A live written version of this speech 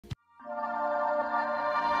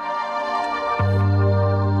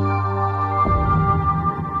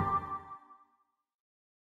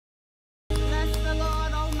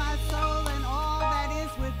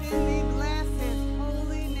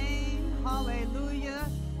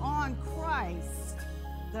Christ,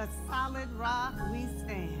 the solid rock we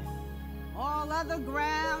stand. All other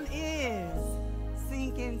ground is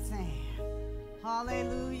sinking sand.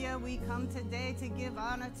 Hallelujah. We come today to give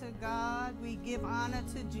honor to God. We give honor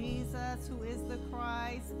to Jesus, who is the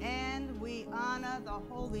Christ, and we honor the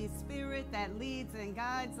Holy Spirit that leads and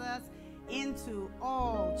guides us into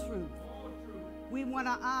all truth. We want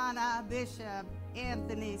to honor Bishop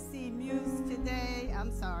Anthony C. Muse today.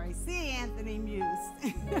 C. Anthony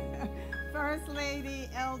Muse. First Lady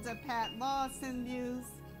Elder Pat Lawson Muse,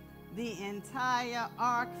 the entire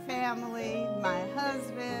Ark family, my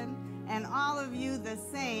husband, and all of you, the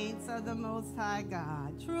saints of the Most High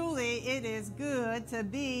God. Truly, it is good to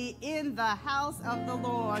be in the house of the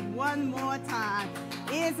Lord one more time.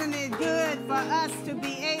 Isn't it good for us to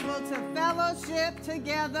be able to fellowship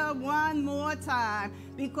together one more time?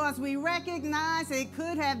 Because we recognize it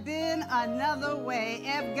could have been another way.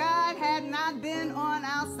 If God had not been on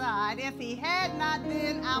our side, if he had not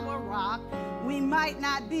been our rock, we might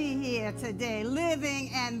not be here today,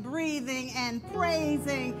 living and breathing and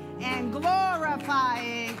praising and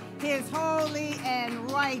glorifying his holy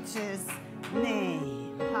and righteous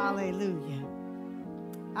name. Hallelujah.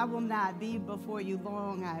 I will not be before you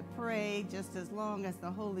long, I pray, just as long as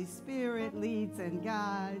the Holy Spirit leads and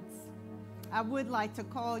guides. I would like to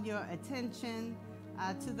call your attention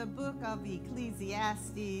to the book of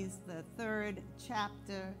Ecclesiastes, the 3rd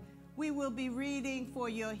chapter. We will be reading for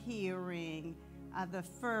your hearing the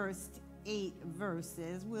first 8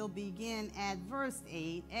 verses. We'll begin at verse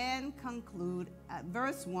 8 and conclude at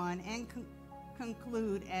verse 1 and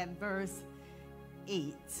conclude at verse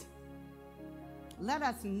 8. Let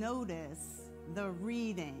us notice the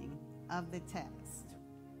reading of the text.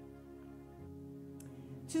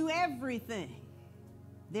 To everything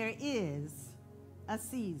there is a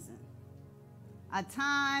season, a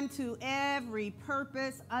time to every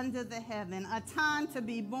purpose under the heaven, a time to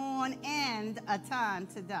be born and a time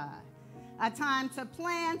to die, a time to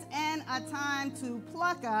plant and a time to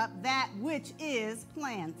pluck up that which is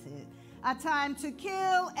planted, a time to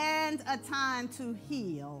kill and a time to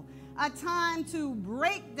heal, a time to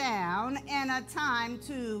break down and a time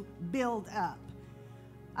to build up,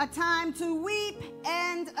 a time to weep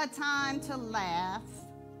and a time to laugh,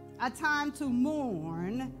 a time to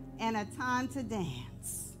mourn and a time to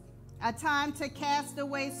dance, a time to cast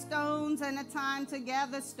away stones and a time to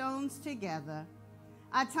gather stones together,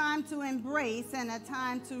 a time to embrace and a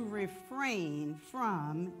time to refrain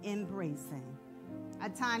from embracing, a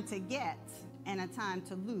time to get and a time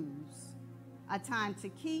to lose, a time to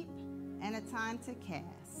keep and a time to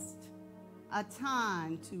cast, a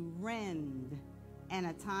time to rend and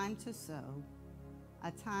a time to sow,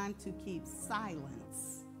 a time to keep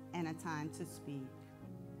silence and a time to speak,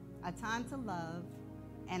 a time to love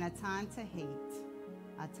and a time to hate,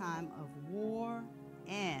 a time of war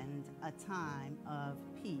and a time of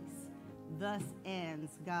peace. Thus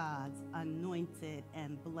ends God's anointed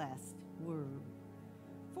and blessed word.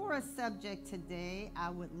 For a subject today,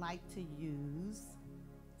 I would like to use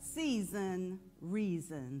season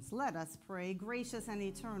reasons. Let us pray. Gracious and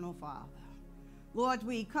eternal Father, Lord,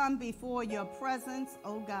 we come before your presence,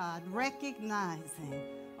 O God, recognizing,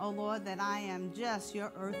 O Lord, that I am just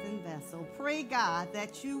your earthen vessel. Pray, God,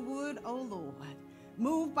 that you would, O Lord,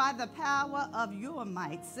 move by the power of your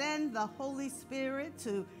might. Send the Holy Spirit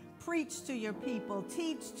to preach to your people,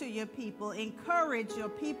 teach to your people, encourage your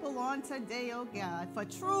people on today, O God, for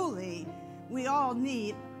truly we all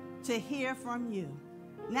need to hear from you.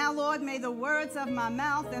 Now, Lord, may the words of my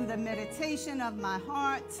mouth and the meditation of my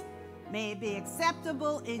heart may it be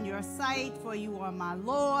acceptable in your sight, for you are my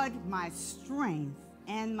Lord, my strength,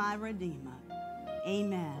 and my Redeemer.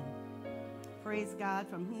 Amen. Praise God,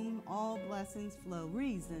 from whom all blessings flow.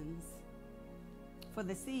 Reasons for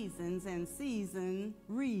the seasons and season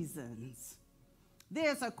reasons.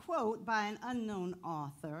 There's a quote by an unknown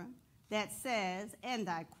author that says, and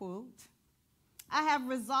I quote, "I have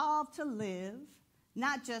resolved to live,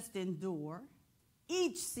 not just endure,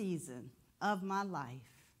 each season of my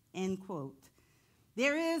life," end quote.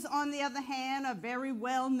 There is, on the other hand, a very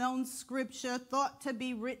well-known scripture thought to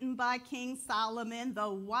be written by King Solomon, the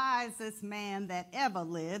wisest man that ever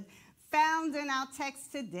lived, found in our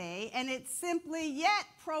text today, and it simply yet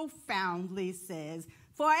profoundly says,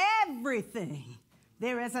 "For everything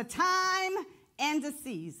there is a time and a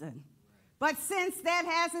season." But since that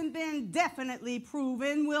hasn't been definitely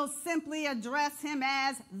proven, we'll simply address him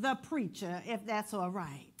as the preacher, if that's all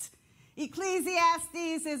right.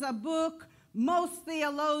 Ecclesiastes is a book most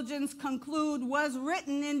theologians conclude was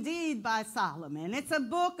written indeed by Solomon. It's a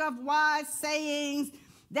book of wise sayings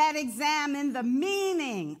that examine the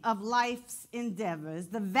meaning of life's endeavors,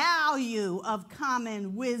 the value of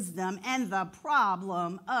common wisdom, and the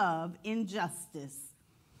problem of injustice.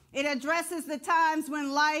 It addresses the times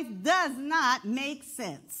when life does not make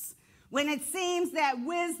sense, when it seems that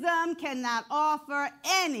wisdom cannot offer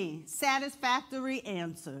any satisfactory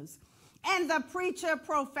answers. And the preacher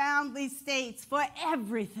profoundly states, for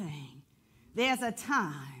everything, there's a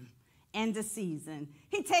time and a season.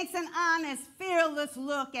 He takes an honest, fearless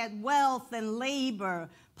look at wealth and labor,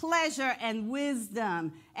 pleasure and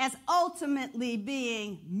wisdom as ultimately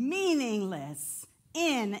being meaningless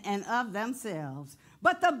in and of themselves.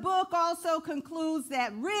 But the book also concludes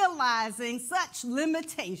that realizing such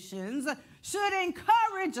limitations should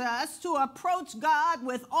encourage us to approach God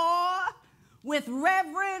with awe, with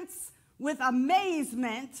reverence, with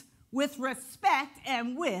amazement, with respect,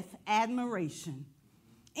 and with admiration.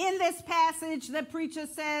 In this passage, the preacher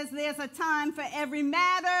says there's a time for every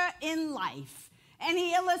matter in life, and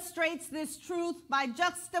he illustrates this truth by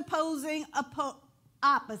juxtaposing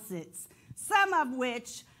opposites, some of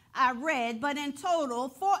which I read, but in total,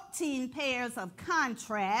 14 pairs of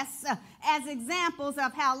contrasts as examples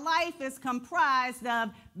of how life is comprised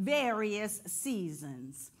of various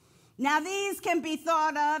seasons. Now, these can be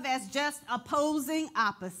thought of as just opposing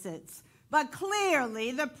opposites, but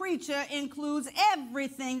clearly the preacher includes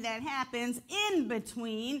everything that happens in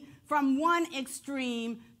between from one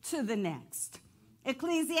extreme to the next.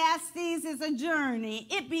 Ecclesiastes is a journey.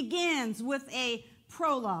 It begins with a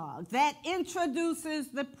prologue that introduces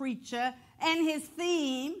the preacher and his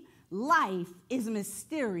theme, life is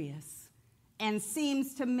mysterious and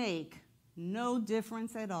seems to make no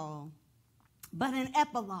difference at all. But an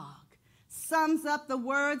epilogue sums up the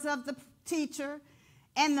words of the teacher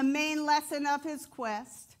and the main lesson of his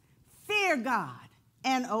quest: fear God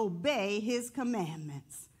and obey his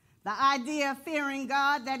commandments. The idea of fearing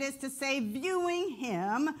God, that is to say, viewing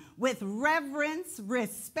him with reverence,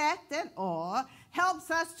 respect, and awe,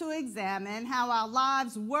 helps us to examine how our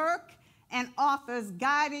lives work and offers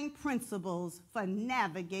guiding principles for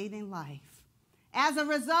navigating life. As a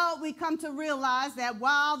result, we come to realize that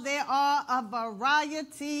while there are a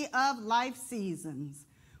variety of life seasons,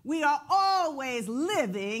 we are always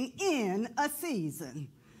living in a season.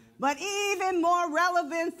 But even more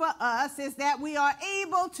relevant for us is that we are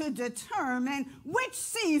able to determine which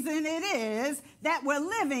season it is that we're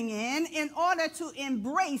living in order to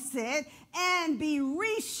embrace it and be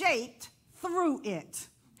reshaped through it.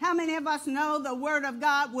 How many of us know the Word of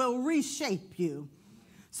God will reshape you?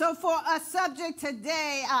 So for a subject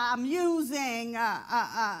today, I'm using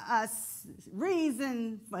a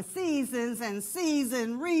reason for seasons and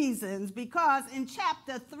season reasons, because in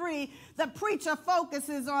chapter 3, the preacher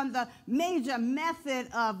focuses on the major method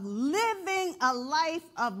of living a life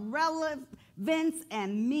of relevance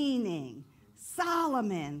and meaning.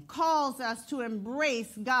 Solomon calls us to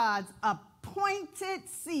embrace God's appointed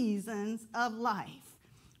seasons of life.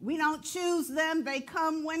 We don't choose them, they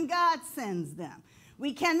come when God sends them.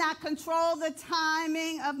 We cannot control the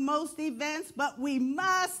timing of most events, but we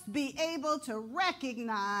must be able to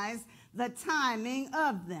recognize the timing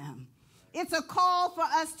of them. It's a call for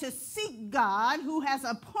us to seek God, who has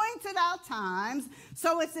appointed our times,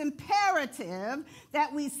 so it's imperative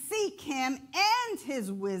that we seek him and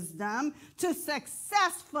his wisdom to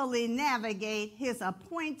successfully navigate his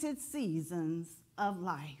appointed seasons of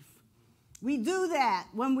life. We do that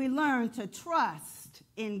when we learn to trust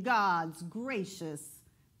in God's gracious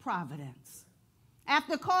providence.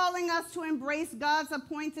 After calling us to embrace God's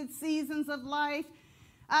appointed seasons of life,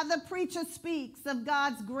 the preacher speaks of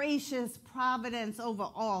God's gracious providence over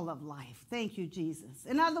all of life. Thank you, Jesus.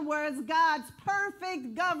 In other words, God's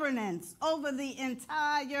perfect governance over the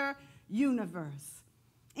entire universe.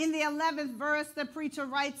 In the 11th verse, the preacher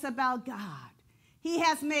writes about God. He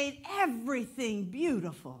has made everything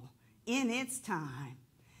beautiful in its time.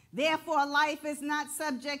 Therefore, life is not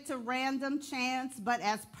subject to random chance, but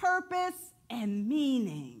as purpose and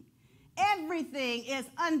meaning. Everything is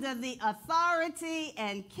under the authority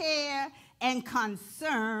and care and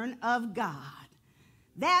concern of God.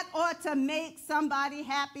 That ought to make somebody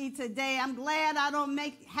happy today. I'm glad I don't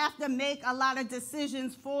have to make a lot of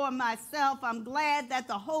decisions for myself. I'm glad that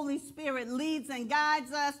the Holy Spirit leads and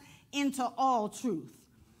guides us into all truth.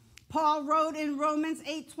 Paul wrote in Romans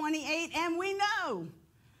 8:28, and we know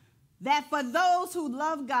that for those who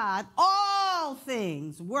love God, all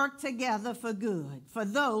things work together for good, for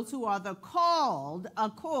those who are the called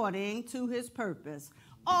according to his purpose.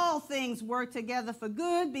 All things work together for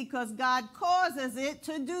good because God causes it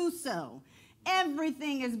to do so.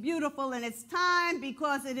 Everything is beautiful in its time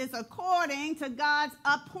because it is according to God's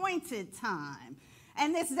appointed time.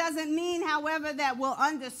 And this doesn't mean, however, that we'll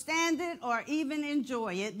understand it or even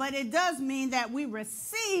enjoy it, but it does mean that we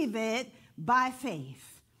receive it by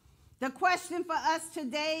faith. The question for us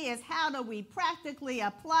today is, how do we practically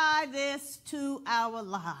apply this to our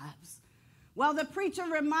lives? Well, the preacher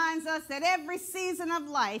reminds us that every season of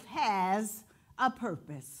life has a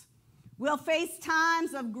purpose. We'll face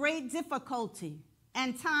times of great difficulty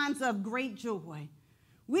and times of great joy.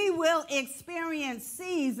 We will experience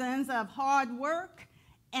seasons of hard work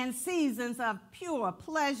and seasons of pure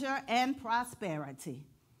pleasure and prosperity.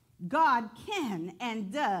 God can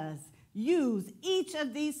and does use each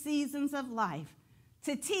of these seasons of life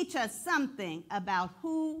to teach us something about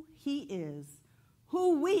who he is,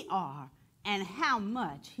 who we are, and how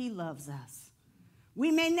much he loves us. We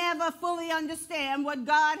may never fully understand what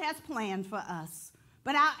God has planned for us,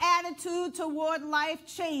 but our attitude toward life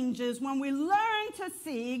changes when we learn to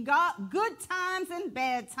see good times and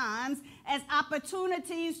bad times as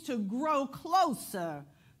opportunities to grow closer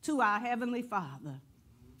to our Heavenly Father.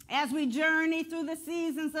 As we journey through the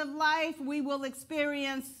seasons of life, we will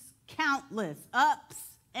experience countless ups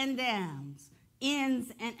and downs,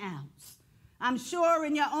 ins and outs. I'm sure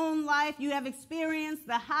in your own life you have experienced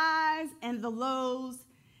the highs and the lows.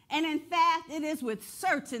 And in fact, it is with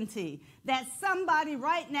certainty that somebody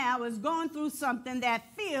right now is going through something that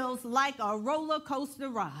feels like a roller coaster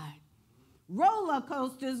ride. Roller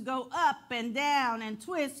coasters go up and down and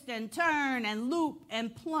twist and turn and loop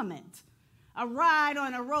and plummet. A ride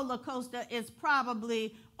on a roller coaster is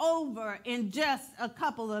probably over in just a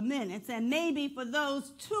couple of minutes, and maybe for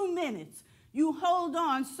those 2 minutes, you hold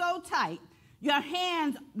on so tight, your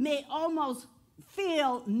hands may almost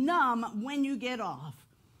feel numb when you get off.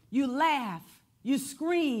 You laugh, you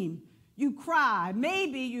scream, you cry,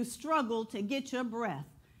 maybe you struggle to get your breath,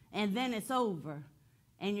 and then it's over,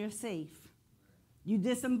 and you're safe. You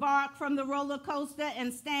disembark from the roller coaster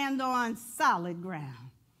and stand on solid ground.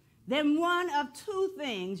 Then one of two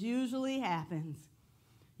things usually happens.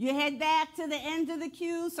 You head back to the end of the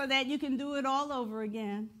queue so that you can do it all over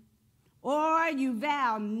again. Or you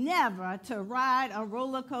vow never to ride a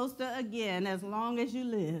roller coaster again as long as you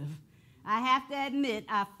live. I have to admit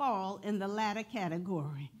I fall in the latter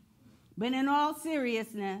category. But in all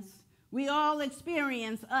seriousness, we all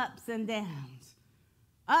experience ups and downs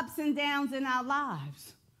in our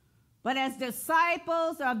lives. But as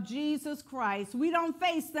disciples of Jesus Christ, we don't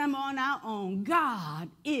face them on our own. God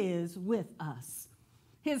is with us.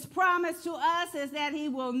 His promise to us is that he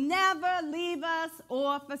will never leave us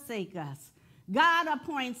or forsake us. God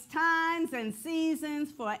appoints times and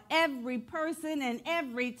seasons for every person and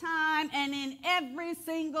every time and in every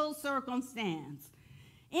single circumstance.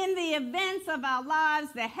 In the events of our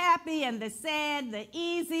lives, the happy and the sad, the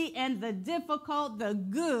easy and the difficult, the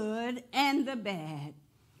good and the bad.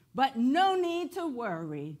 But no need to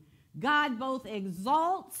worry. God both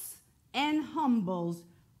exalts and humbles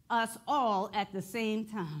us all at the same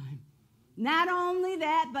time. Not only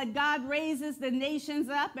that, but God raises the nations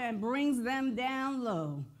up and brings them down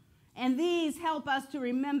low. And these help us to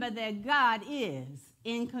remember that God is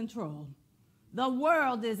in control. The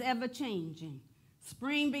world is ever changing.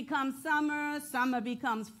 Spring becomes summer, summer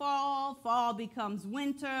becomes fall, fall becomes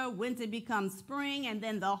winter, winter becomes spring, and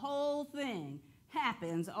then the whole thing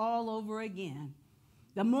happens all over again.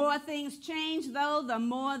 The more things change, though, the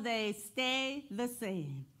more they stay the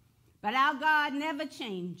same. But our God never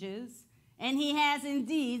changes, and he has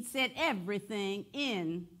indeed set everything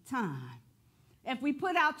in time. If we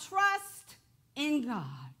put our trust in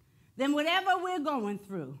God, then whatever we're going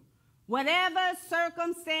through, whatever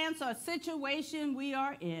circumstance or situation we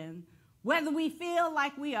are in, whether we feel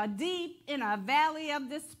like we are deep in a valley of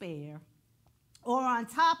despair or on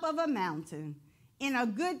top of a mountain, in a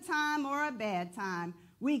good time or a bad time,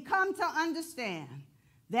 we come to understand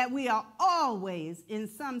that we are always in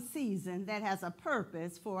some season that has a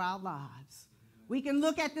purpose for our lives. We can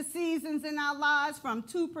look at the seasons in our lives from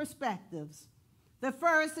two perspectives. The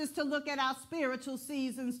first is to look at our spiritual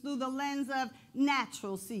seasons through the lens of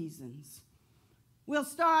natural seasons. We'll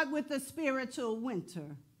start with the spiritual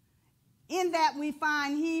winter. In that we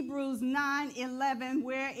find Hebrews 9:11,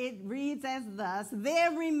 where it reads as thus: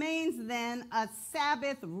 "There remains then a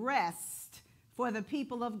Sabbath rest for the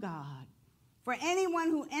people of God. For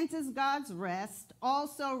anyone who enters God's rest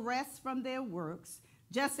also rests from their works,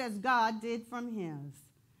 just as God did from his.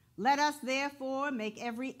 Let us therefore make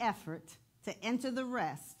every effort to enter the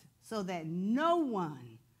rest, so that no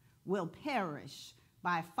one will perish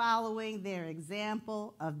by following their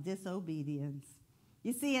example of disobedience."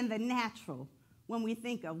 You see, in the natural, when we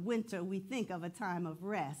think of winter, we think of a time of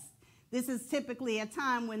rest. This is typically a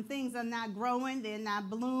time when things are not growing, they're not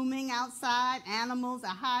blooming outside, animals are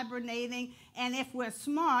hibernating, and if we're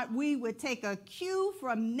smart, we would take a cue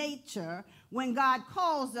from nature when God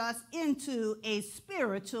calls us into a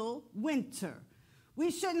spiritual winter.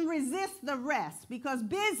 We shouldn't resist the rest because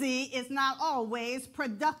busy is not always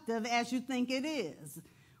productive as you think it is.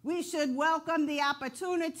 We should welcome the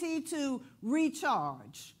opportunity to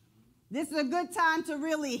recharge. This is a good time to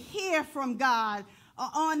really hear from God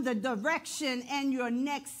on the direction and your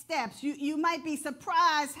next steps. You might be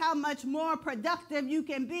surprised how much more productive you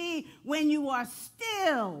can be when you are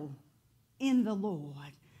still in the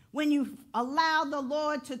Lord, when you allow the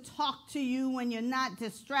Lord to talk to you, when you're not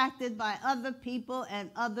distracted by other people and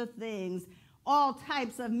other things. All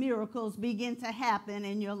types of miracles begin to happen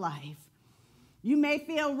in your life. You may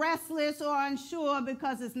feel restless or unsure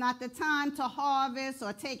because it's not the time to harvest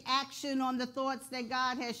or take action on the thoughts that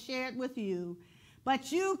God has shared with you.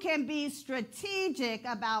 But you can be strategic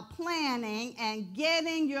about planning and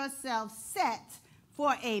getting yourself set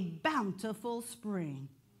for a bountiful spring.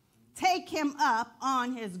 Take him up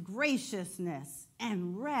on his graciousness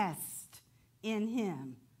and rest in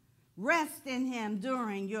him. Rest in him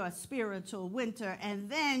during your spiritual winter, and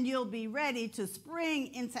then you'll be ready to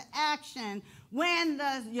spring into action. When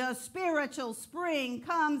your spiritual spring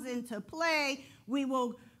comes into play, we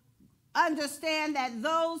will understand that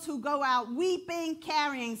those who go out weeping,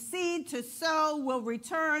 carrying seed to sow, will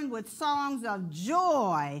return with songs of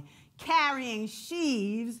joy, carrying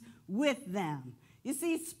sheaves with them. You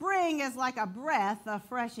see, spring is like a breath of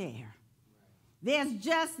fresh air. There's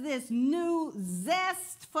just this new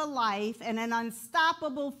zest for life and an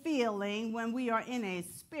unstoppable feeling when we are in a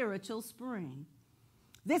spiritual spring.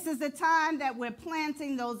 This is the time that we're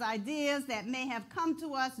planting those ideas that may have come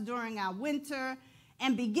to us during our winter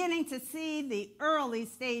and beginning to see the early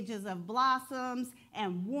stages of blossoms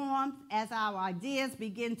and warmth as our ideas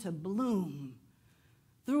begin to bloom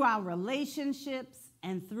through our relationships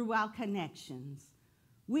and through our connections.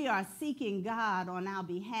 We are seeking God on our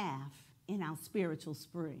behalf in our spiritual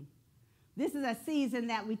spring. This is a season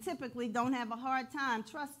that we typically don't have a hard time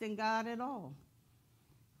trusting God at all.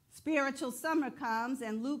 Spiritual summer comes,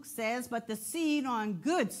 and Luke says, but the seed on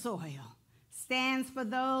good soil stands for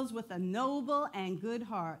those with a noble and good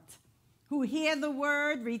heart, who hear the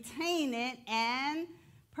word, retain it, and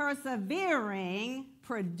persevering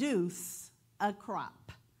produce a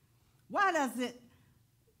crop. Why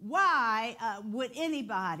would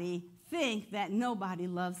anybody think that nobody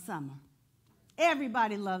loves summer?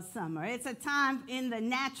 Everybody loves summer. It's a time in the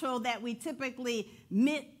natural that we typically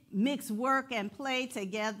mix work and play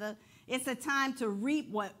together. It's a time to reap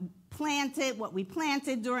what we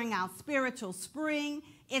planted during our spiritual spring.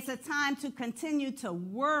 It's a time to continue to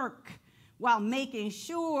work while making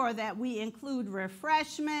sure that we include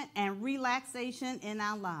refreshment and relaxation in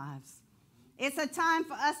our lives. It's a time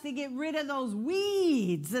for us to get rid of those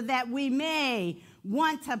weeds that we may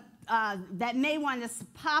want to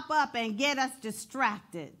pop up and get us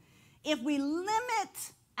distracted. If we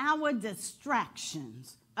limit our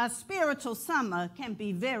distractions, a spiritual summer can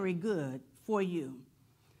be very good for you.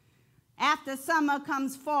 After summer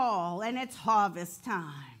comes fall, and it's harvest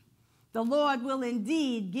time. The Lord will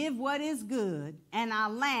indeed give what is good, and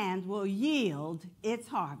our land will yield its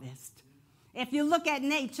harvest. If you look at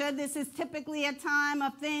nature, this is typically a time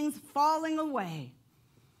of things falling away.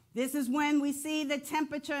 This is when we see the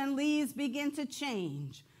temperature and leaves begin to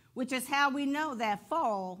change, which is how we know that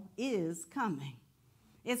fall is coming.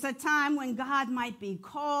 It's a time when God might be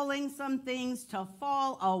calling some things to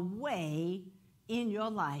fall away in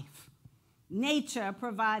your life. Nature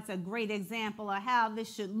provides a great example of how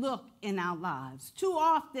this should look in our lives. Too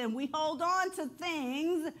often we hold on to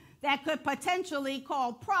things that could potentially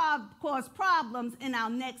cause problems in our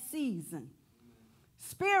next season.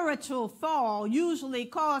 Spiritual fall usually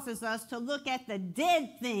causes us to look at the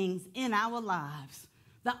dead things in our lives,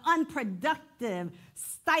 the unproductive,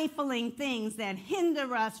 stifling things that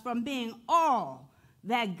hinder us from being all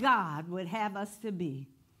that God would have us to be.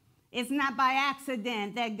 It's not by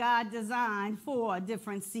accident that God designed 4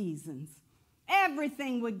 different seasons.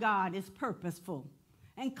 Everything with God is purposeful.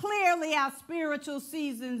 And clearly our spiritual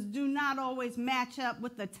seasons do not always match up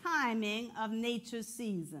with the timing of nature's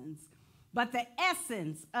seasons. But the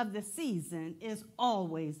essence of the season is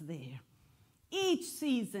always there. Each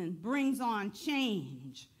season brings on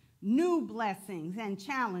change, new blessings, and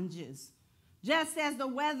challenges. Just as the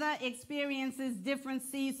weather experiences different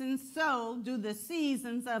seasons, so do the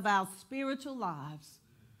seasons of our spiritual lives.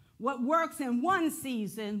 What works in one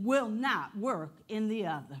season will not work in the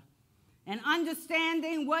other. And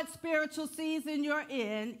understanding what spiritual season you're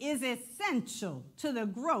in is essential to the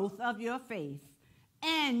growth of your faith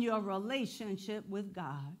and your relationship with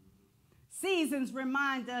God. Seasons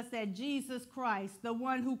remind us that Jesus Christ, the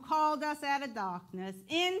one who called us out of darkness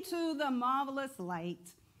into the marvelous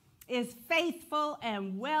light, is faithful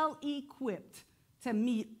and well-equipped to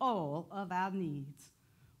meet all of our needs.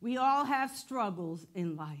 We all have struggles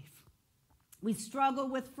in life. We struggle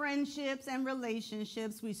with friendships and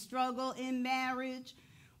relationships. We struggle in marriage.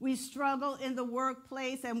 We struggle in the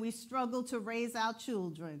workplace, and we struggle to raise our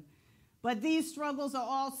children. But these struggles are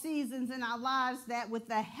all seasons in our lives that with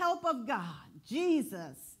the help of God,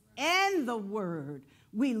 Jesus, and the Word,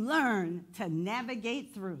 we learn to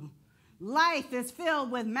navigate through. Life is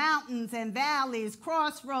filled with mountains and valleys,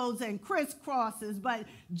 crossroads and crisscrosses, but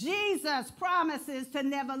Jesus promises to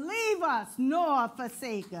never leave us nor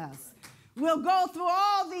forsake us. We'll go through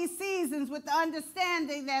all these seasons with the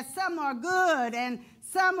understanding that some are good and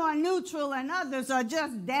some are neutral and others are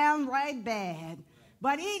just downright bad.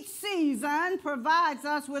 But each season provides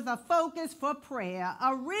us with a focus for prayer,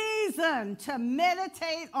 a reason to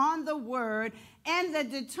meditate on the Word, and the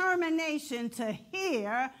determination to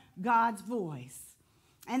hear God's voice.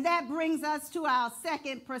 And that brings us to our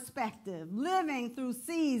second perspective. Living through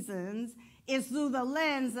seasons is through the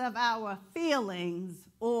lens of our feelings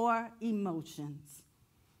or emotions.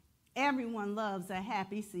 Everyone loves a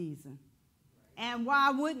happy season. And why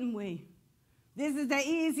wouldn't we? This is the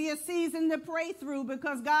easiest season to pray through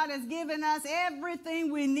because God has given us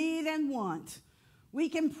everything we need and want. We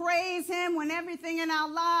can praise Him when everything in our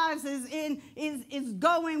lives is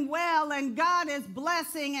going well and God is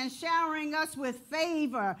blessing and showering us with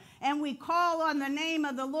favor. And we call on the name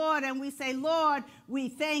of the Lord and we say, Lord, we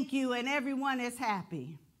thank you, and everyone is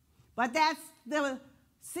happy. But that's the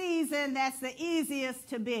season that's the easiest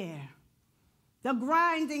to bear. The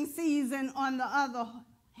grinding season, on the other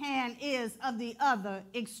hand, is of the other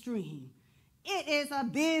extreme. It is a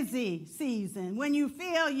busy season when you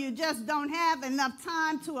feel you just don't have enough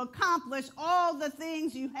time to accomplish all the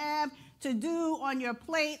things you have to do on your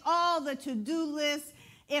plate, all the to-do lists,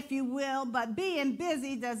 if you will. But being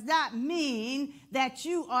busy does not mean that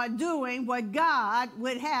you are doing what God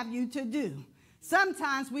would have you to do.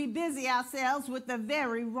 Sometimes we busy ourselves with the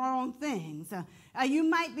very wrong things. You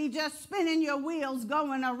might be just spinning your wheels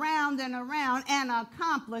going around and around and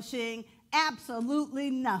accomplishing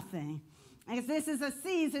absolutely nothing. And this is a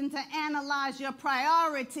season to analyze your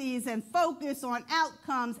priorities and focus on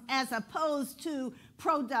outcomes as opposed to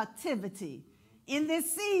productivity. In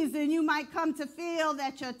this season, you might come to feel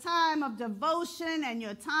that your time of devotion and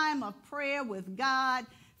your time of prayer with God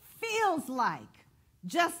feels like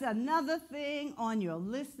just another thing on your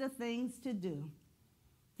list of things to do.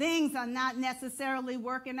 Things are not necessarily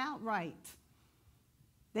working out right.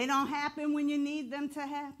 They don't happen when you need them to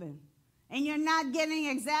happen. And you're not getting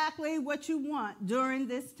exactly what you want during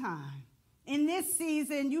this time. In this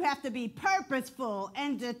season, you have to be purposeful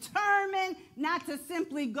and determined not to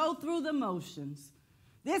simply go through the motions.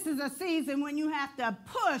 This is a season when you have to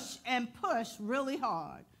push and push really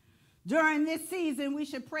hard. During this season, we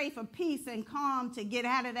should pray for peace and calm to get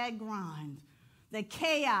out of that grind, the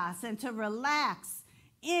chaos, and to relax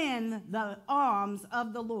in the arms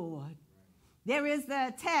of the Lord. There is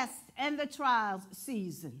the test and the trials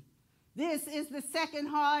season. This is the second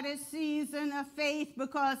hardest season of faith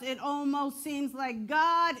because it almost seems like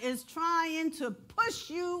God is trying to push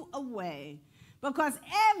you away because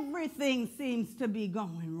everything seems to be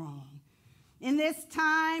going wrong. In this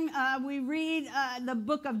time, we read the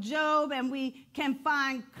book of Job, and we can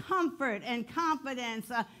find comfort and confidence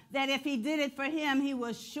that if he did it for him, he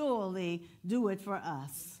will surely do it for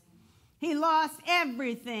us. He lost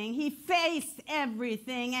everything. He faced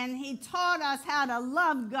everything, and he taught us how to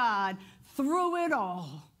love God through it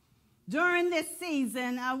all. During this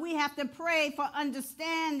season, we have to pray for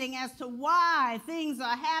understanding as to why things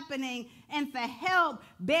are happening and for help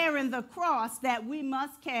bearing the cross that we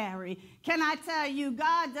must carry. Can I tell you,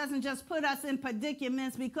 God doesn't just put us in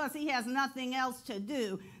predicaments because he has nothing else to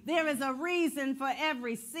do. There is a reason for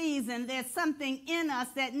every season. There's something in us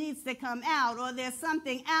that needs to come out, or there's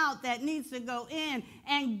something out that needs to go in.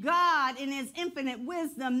 And God, in his infinite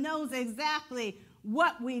wisdom, knows exactly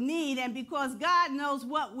what we need. And because God knows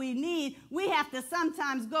what we need, we have to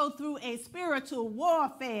sometimes go through a spiritual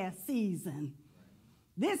warfare season.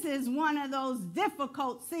 This is one of those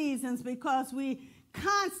difficult seasons because we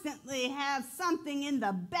constantly have something in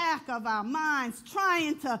the back of our minds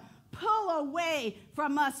trying to pull away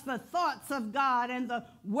from us the thoughts of God and the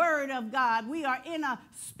word of God. We are in a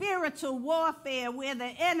spiritual warfare where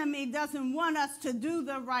the enemy doesn't want us to do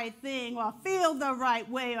the right thing or feel the right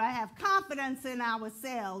way or have confidence in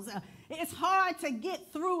ourselves. It's hard to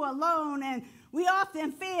get through alone, and we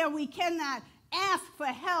often fear we cannot ask for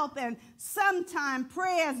help, and sometimes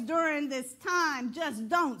prayers during this time just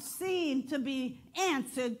don't seem to be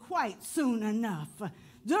answered quite soon enough.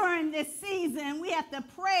 During this season, we have to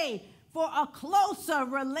pray for a closer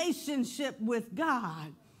relationship with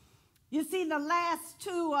God. You see, the last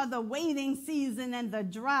two are the waiting season and the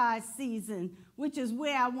dry season, which is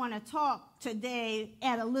where I want to talk today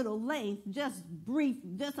at a little length, just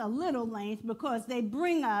a little length, because they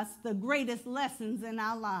bring us the greatest lessons in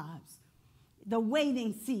our lives. The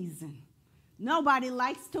waiting season. Nobody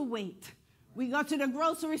likes to wait. We go to the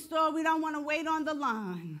grocery store, we don't want to wait on the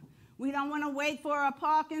line. We don't want to wait for a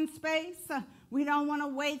parking space. We don't want to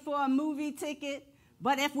wait for a movie ticket.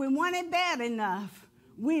 But if we want it bad enough,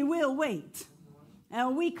 we will wait.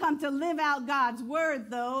 And we come to live out God's word,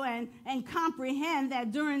 though, and comprehend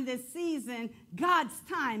that during this season, God's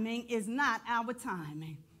timing is not our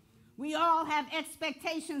timing. We all have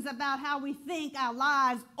expectations about how we think our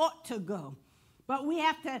lives ought to go. But we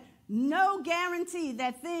have to no guarantee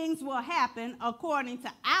that things will happen according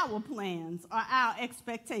to our plans or our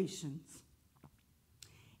expectations.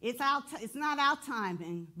 It's not our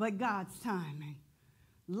timing, but God's timing.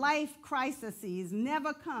 Life crises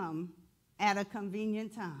never come at a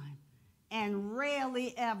convenient time and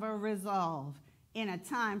rarely ever resolve in a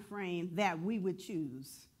time frame that we would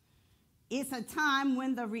choose. It's a time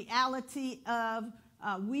when the reality of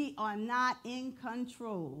we are not in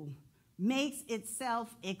control makes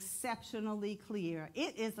itself exceptionally clear.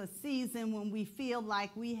 It is a season when we feel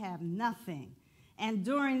like we have nothing. And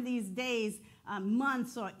during these days,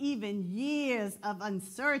 months, or even years of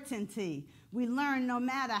uncertainty, we learn no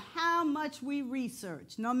matter how much we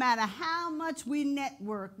research, no matter how much we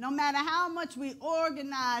network, no matter how much we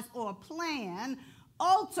organize or plan,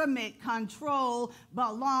 ultimate control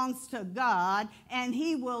belongs to God, and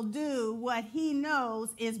He will do what He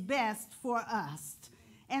knows is best for us.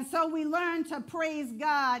 And so we learn to praise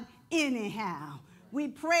God anyhow. We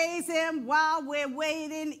praise Him while we're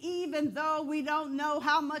waiting, even though we don't know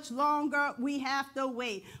how much longer we have to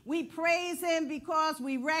wait. We praise Him because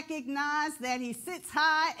we recognize that He sits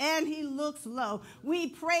high and He looks low. We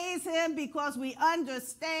praise Him because we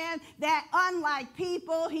understand that unlike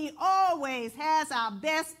people, He always has our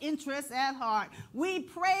best interests at heart. We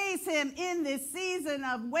praise Him in this season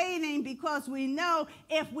of waiting because we know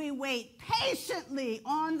if we wait patiently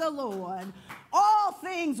on the Lord, all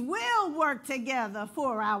things will work together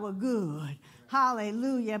for our good.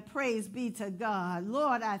 Hallelujah. Praise be to God.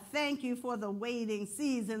 Lord, I thank you for the waiting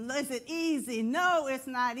season. Is it easy? No, it's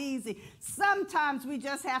not easy. Sometimes we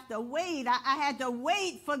just have to wait. I had to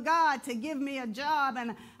wait for God to give me a job,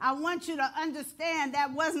 and I want you to understand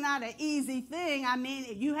that was not an easy thing. I mean,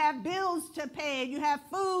 you have bills to pay, you have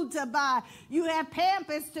food to buy, you have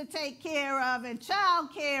Pampers to take care of, and child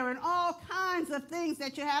care, and all kinds of things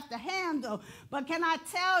that you have to handle. But can I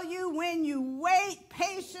tell you, when you wait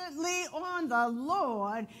patiently on the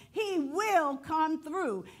Lord, He will come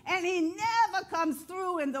through. And He never comes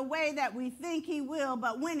through in the way that we think He will,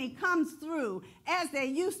 but when He comes through, as they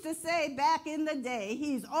used to say back in the day,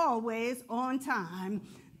 He's always on time.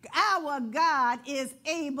 Our God is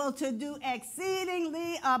able to do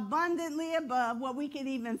exceedingly abundantly above what we can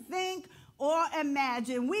even think or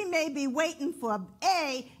imagine. We may be waiting for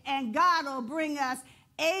A, and God will bring us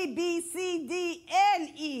A, B, C, D, and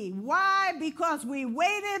E. Why? Because we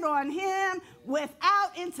waited on Him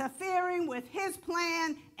without interfering with His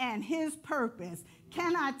plan and His purpose.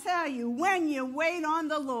 Can I tell you, when you wait on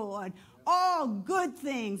the Lord, all good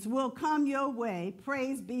things will come your way.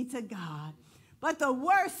 Praise be to God. But the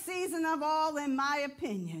worst season of all, in my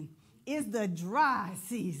opinion, is the dry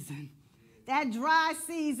season. That dry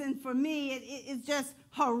season for me, it's just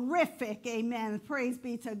horrific. Amen. Praise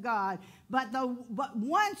be to God. But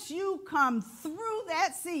once you come through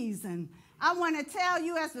that season, I want to tell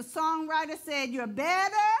you, as the songwriter said, you're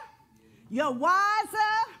better, you're wiser,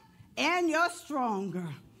 and you're stronger.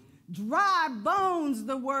 Dry bones,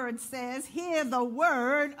 the word says, hear the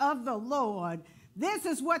word of the Lord. This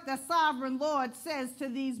is what the sovereign Lord says to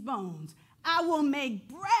these bones. I will make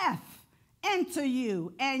breath into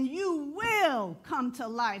you, and you will come to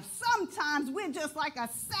life. Sometimes we're just like a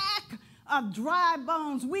sack of dry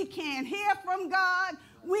bones. We can't hear from God.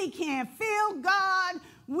 We can't feel God.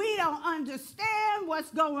 We don't understand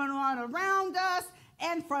what's going on around us.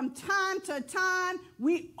 And from time to time,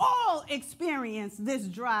 we all experience this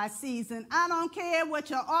dry season. I don't care what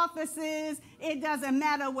your office is. It doesn't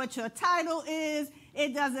matter what your title is.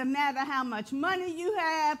 It doesn't matter how much money you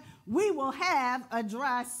have. We will have a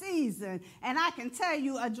dry season. And I can tell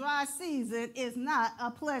you a dry season is not a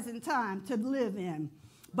pleasant time to live in.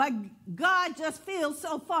 But God just feels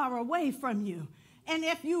so far away from you. And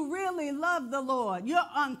if you really love the Lord, you're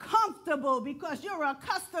uncomfortable because you're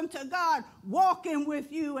accustomed to God walking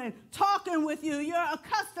with you and talking with you. You're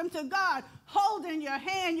accustomed to God holding your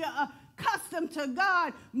hand. You're accustomed to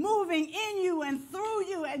God moving in you and through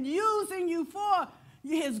you and using you for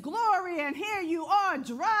His glory. And here you are,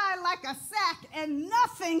 dry like a sack, and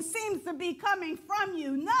nothing seems to be coming from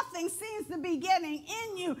you. Nothing seems to be getting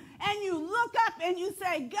in you. And you look up and you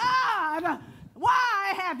say, God,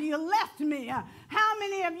 why have you left me? How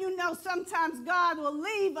many of you know sometimes God will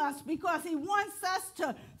leave us because He wants us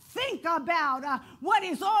to think about what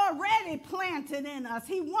He's already planted in us.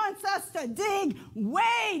 He wants us to dig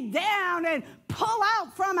way down and pull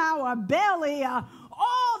out from our belly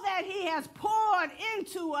all that He has poured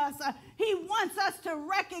into us. He wants us to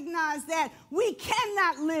recognize that we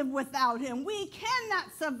cannot live without Him. We cannot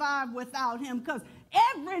survive without Him, because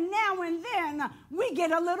every now and then we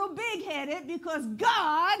get a little big-headed because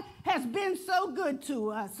God has been so good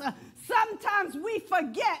to us. Sometimes we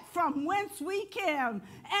forget from whence we came,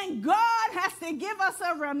 and God has to give us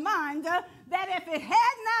a reminder that if it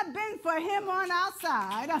had not been for Him on our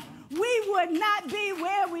side, we would not be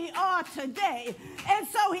where we are today. And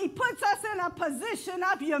so He puts us in a position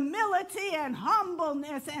of humility and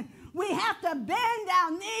humbleness, and we have to bend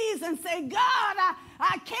our knees and say, God,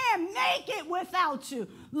 I can't make it without you.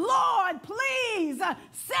 Lord, please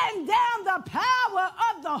send down the power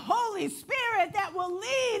of the Holy Spirit that will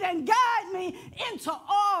lead and guide me into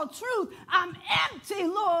all truth. I'm empty,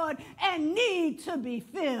 Lord, and need to be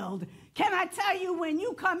filled. Can I tell you, when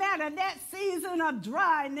you come out of that season of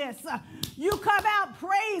dryness, you come out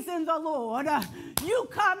praising the Lord. You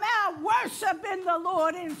come out worshiping the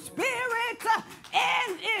Lord in spirit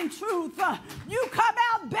and in truth. You come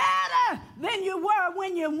out better than you were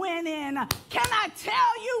when you went in. Can I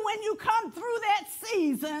tell you, when you come through that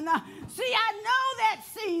season, see, I know that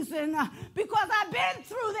season because I've been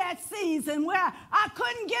through that season where I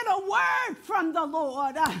couldn't get a word from the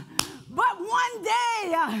Lord. But one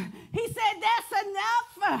day, He said, that's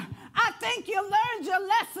enough. I think you learned your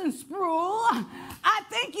lesson, Spruell. I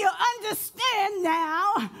think you understand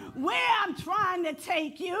now where I'm trying to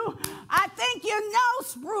take you. I think you know,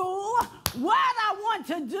 Spruell, what I want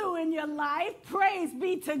to do in your life. Praise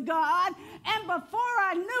be to God. And before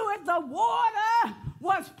I knew it, the water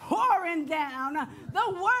was pouring down. The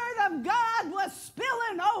Word of God was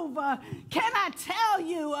spilling over. Can I tell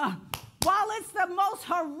you, while it's the most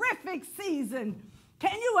horrific season,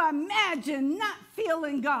 can you imagine not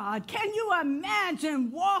feeling God? Can you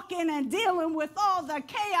imagine walking and dealing with all the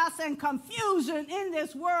chaos and confusion in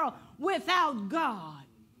this world without God?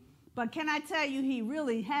 But can I tell you, He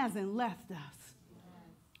really hasn't left us.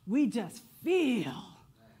 We just feel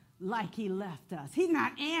like He left us. He's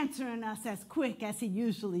not answering us as quick as He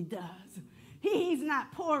usually does. He's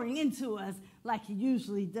not pouring into us like He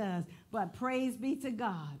usually does. But praise be to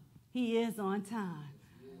God, He is on time.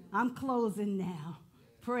 I'm closing now.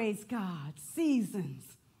 Praise God. Seasons,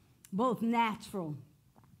 both natural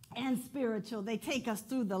and spiritual, they take us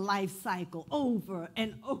through the life cycle over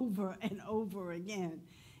and over and over again.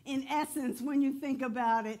 In essence, when you think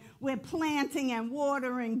about it, we're planting and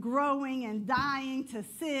watering, growing and dying to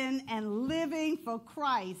sin and living for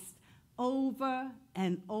Christ over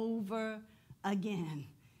and over again.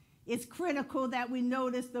 It's critical that we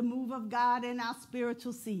notice the move of God in our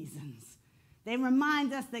spiritual seasons. They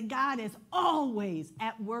remind us that God is always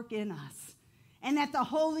at work in us, and that the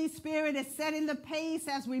Holy Spirit is setting the pace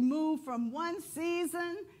as we move from one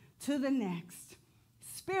season to the next.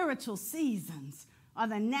 Spiritual seasons are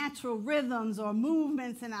the natural rhythms or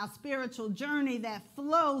movements in our spiritual journey that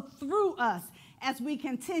flow through us as we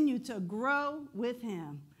continue to grow with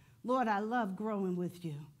Him. Lord, I love growing with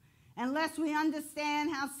you. Unless we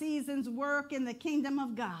understand how seasons work in the kingdom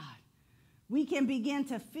of God, we can begin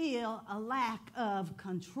to feel a lack of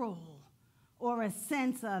control or a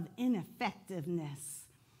sense of ineffectiveness,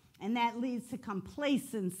 and that leads to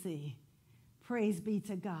complacency. Praise be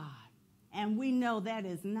to God. And we know that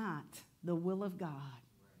is not the will of God.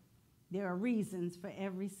 There are reasons for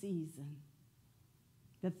every season.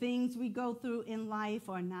 The things we go through in life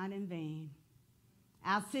are not in vain.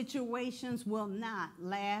 Our situations will not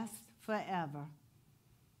last forever.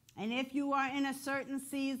 And if you are in a certain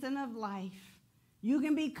season of life, you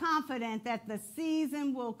can be confident that the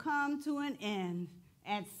season will come to an end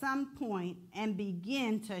at some point and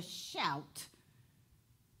begin to shout.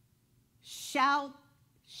 Shout,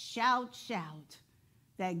 shout, shout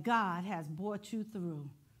that God has brought you through.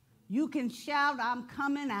 You can shout, I'm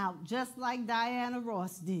coming out, just like Diana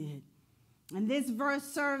Ross did. And this verse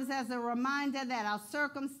serves as a reminder that our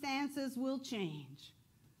circumstances will change.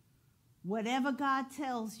 Whatever God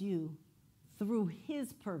tells you through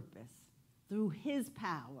his purpose, through his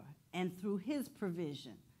power, and through his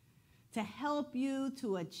provision, to help you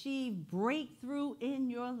to achieve breakthrough in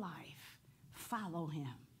your life, follow him.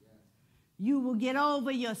 You will get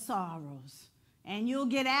over your sorrows, and you'll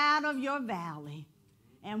get out of your valley.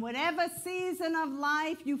 And whatever season of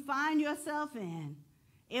life you find yourself in,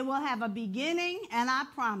 it will have a beginning, and I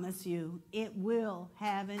promise you, it will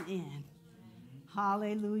have an end.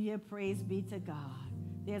 Hallelujah, praise be to God.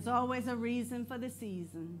 There's always a reason for the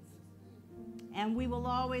seasons, and we will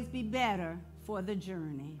always be better for the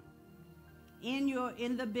journey.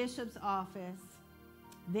 In the bishop's office,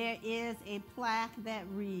 there is a plaque that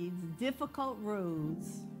reads, difficult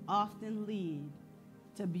roads often lead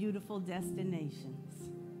to beautiful destinations.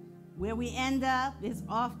 Where we end up is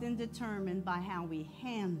often determined by how we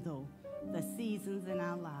handle the seasons in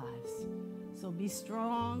our lives. So be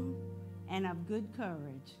strong and of good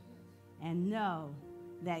courage, and know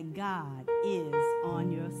that God is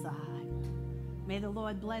on your side. May the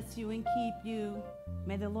Lord bless you and keep you.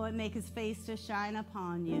 May the Lord make his face to shine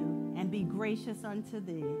upon you and be gracious unto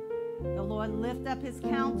thee. The Lord lift up his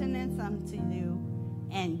countenance unto you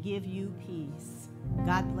and give you peace.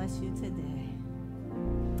 God bless you today.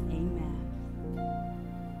 Amen.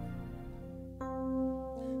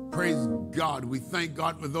 Praise God. We thank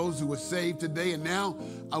God for those who were saved today. And now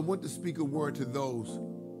I want to speak a word to those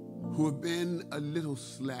who have been a little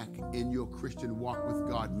slack in your Christian walk with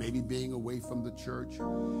God, maybe being away from the church.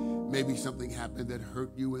 Maybe something happened that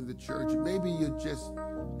hurt you in the church. Maybe you just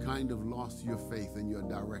kind of lost your faith and your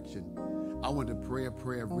direction. I want to pray a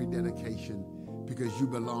prayer of rededication because you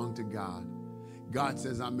belong to God. God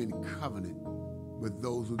says, I'm in covenant with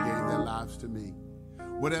those who gave their lives to me.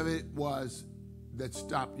 Whatever it was that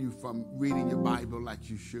stopped you from reading your Bible like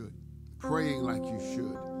you should, praying like you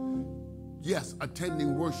should, yes,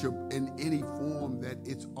 attending worship in any form that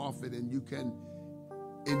it's offered and you can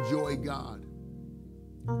enjoy God,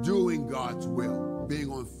 doing God's will,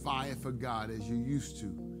 being on fire for God as you used to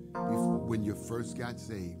when you first got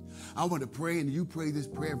saved. I want to pray, and you pray this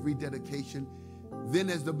prayer of rededication. Then,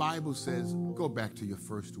 as the Bible says, go back to your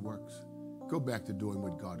first works. Go back to doing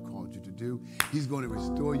what God called you to do. He's going to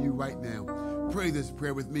restore you right now. Pray this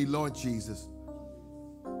prayer with me. Lord Jesus,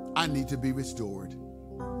 I need to be restored.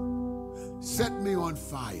 Set me on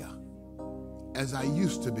fire as I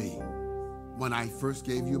used to be when I first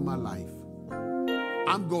gave you my life.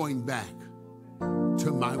 I'm going back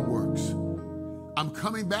to my works. I'm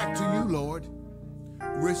coming back to you, Lord.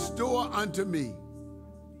 Restore unto me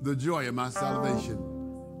the joy of my salvation.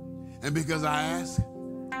 And because I ask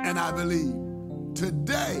and I believe,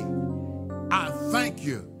 today I thank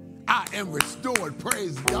you. I am restored.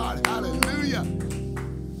 Praise God. Hallelujah.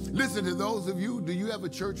 Listen, to those of you, do you have a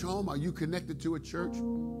church home? Are you connected to a church?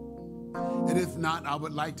 And if not, I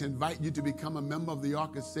would like to invite you to become a member of the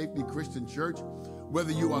Ark of Safety Christian Church.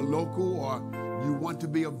 Whether you are local or you want to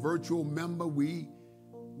be a virtual member, we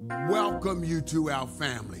welcome you to our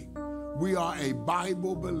family. We are a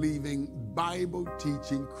Bible-believing,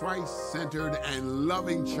 Bible-teaching, Christ-centered, and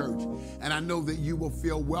loving church. And I know that you will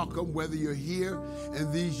feel welcome whether you're here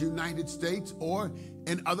in these United States or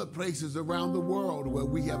in other places around the world where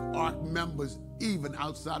we have ARC members, even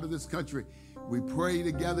outside of this country. We pray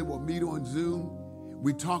together. We'll meet on Zoom.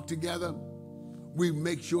 We talk together. We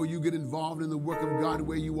make sure you get involved in the work of God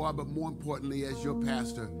where you are, but more importantly, as your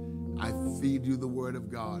pastor, I feed you the word of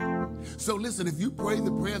God. So listen, if you prayed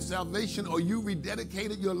the prayer of salvation, or you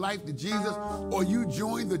rededicated your life to Jesus, or you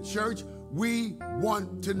joined the church, we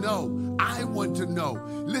want to know. I want to know.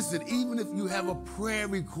 Listen, even if you have a prayer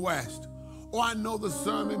request, or I know the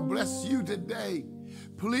sermon blessed you today,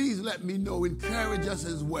 please let me know. Encourage us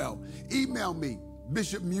as well. Email me,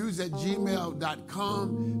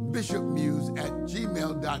 bishopmuse@gmail.com,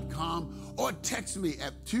 bishopmuse@gmail.com, or text me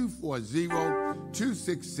at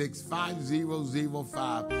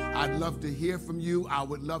 240-266-5005. I'd love to hear from you. I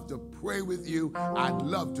would love to pray with you. I'd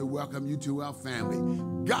love to welcome you to our family.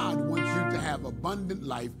 God wants you to have abundant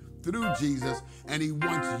life through Jesus, and he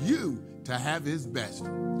wants you to have his best.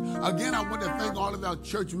 Again, I want to thank all of our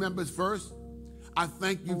church members first. I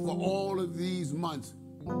thank you for all of these months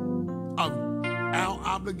of our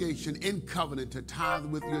obligation in covenant to tithe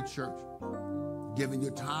with your church, giving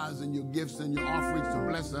your tithes and your gifts and your offerings to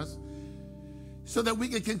bless us. so that we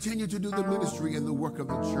can continue to do the ministry and the work of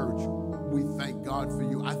the church. We thank God for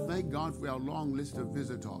you. I thank God for our long list of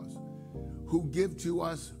visitors who give to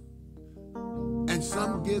us, and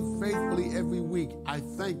some give faithfully every week. I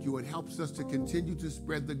thank you. It helps us to continue to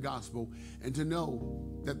spread the gospel and to know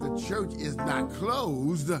that the church is not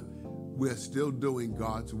closed. We're still doing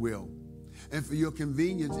God's will. And for your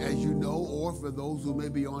convenience, as you know, or for those who may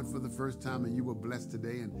be on for the first time and you were blessed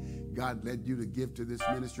today and God led you to give to this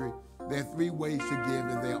ministry, there are 3 ways to give,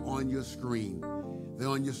 and they're on your screen. They're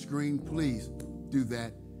on your screen. Please do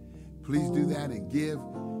that. Please do that and give.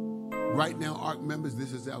 Right now, ARC members,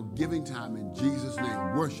 this is our giving time in Jesus'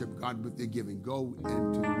 name. Worship God with your giving. Go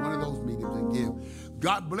into one of those meetings and give.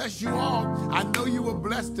 God bless you all. I know you were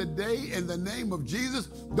blessed today in the name of Jesus.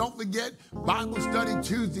 Don't forget, Bible study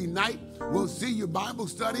Tuesday night. We'll see you Bible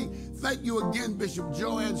study. Thank you again, Bishop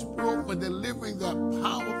JoAnn Spruell, for delivering that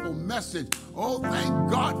powerful message. Oh,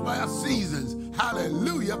 thank God for our seasons.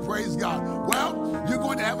 Hallelujah. Praise God. Well, you're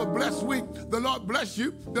going to have a blessed week. The Lord bless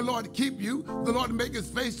you. The Lord keep you. The Lord make his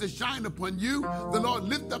face to shine upon you. The Lord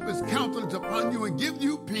lift up his countenance upon you and give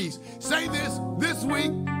you peace. Say this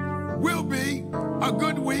week will be a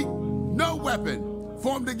good week. No weapon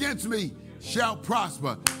formed against me shall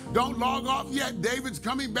prosper. Don't log off yet. David's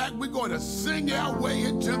coming back. We're going to sing our way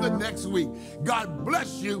into the next week. God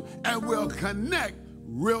bless you, and we'll connect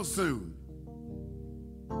real soon.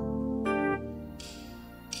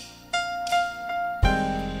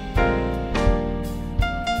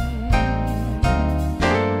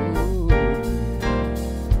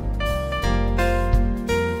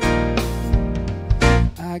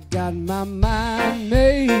 I got my mind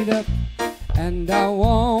made up, and I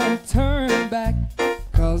won't turn back,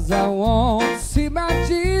 'cause I want to see my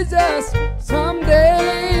Jesus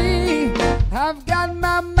someday. I've got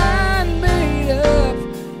my mind made up,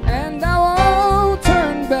 and I won't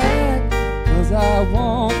turn back, 'cause I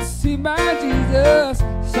want to see my Jesus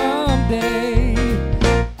someday.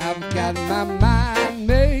 I've got my mind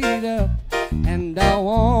made up, and I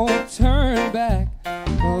won't turn back,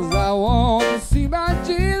 'cause I want to see my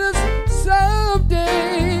Jesus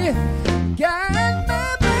someday. Got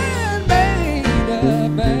my mind made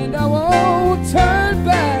up, and I won't turn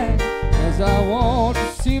back, 'cause I want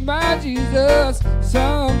to see my Jesus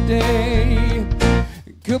someday.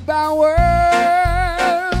 Goodbye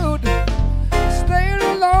world, stay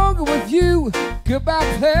no longer with you. Goodbye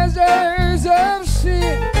pleasures of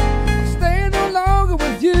sin, stay no longer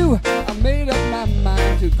with you. I made up my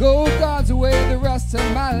mind to go God's way the rest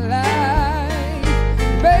of my life.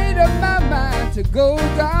 Made up my mind to go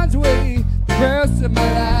God's way the rest of my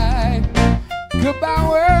life. Goodbye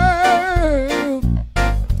world,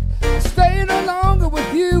 stay no longer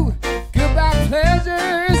with you. Goodbye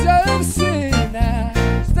pleasures of sin, I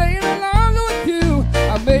stay no longer with you.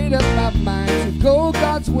 I made up my mind to go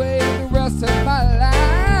God's way the rest of my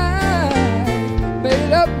life.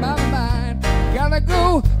 Made up my mind, gotta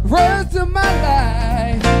go rest of my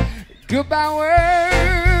life. Goodbye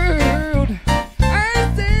world, I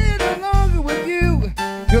stay no longer with you.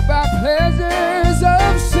 Goodbye pleasures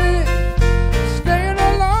of sin, stay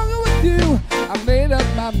no longer with you. I made up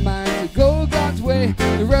my mind to go God's way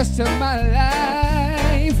the rest of my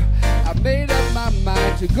life. I made up my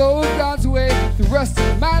mind to go God's way the rest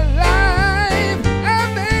of my life.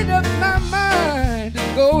 I made up my mind to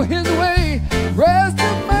go his way rest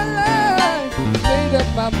of my life. Made up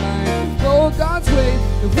my mind to go God's way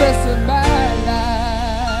the rest of my life.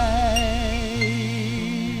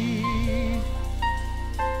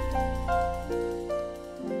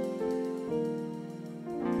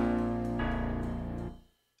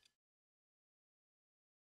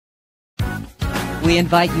 We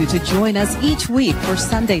invite you to join us each week for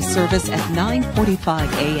Sunday service at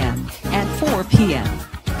 9:45 a.m. and 4 p.m.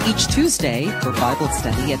 Each Tuesday for Bible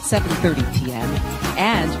study at 7:30 p.m.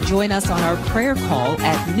 And join us on our prayer call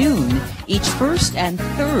at noon each first and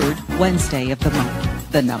third Wednesday of the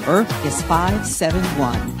month. The number is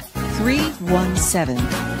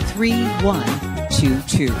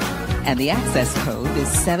 571-317-3122. And the access code is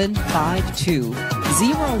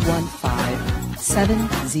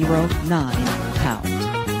 752-015-709#.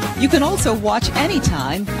 You can also watch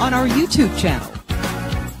anytime on our YouTube channel,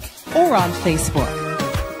 or on Facebook,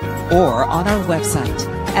 or on our website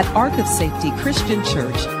at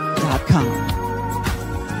arcofsafetychristianchurch.com.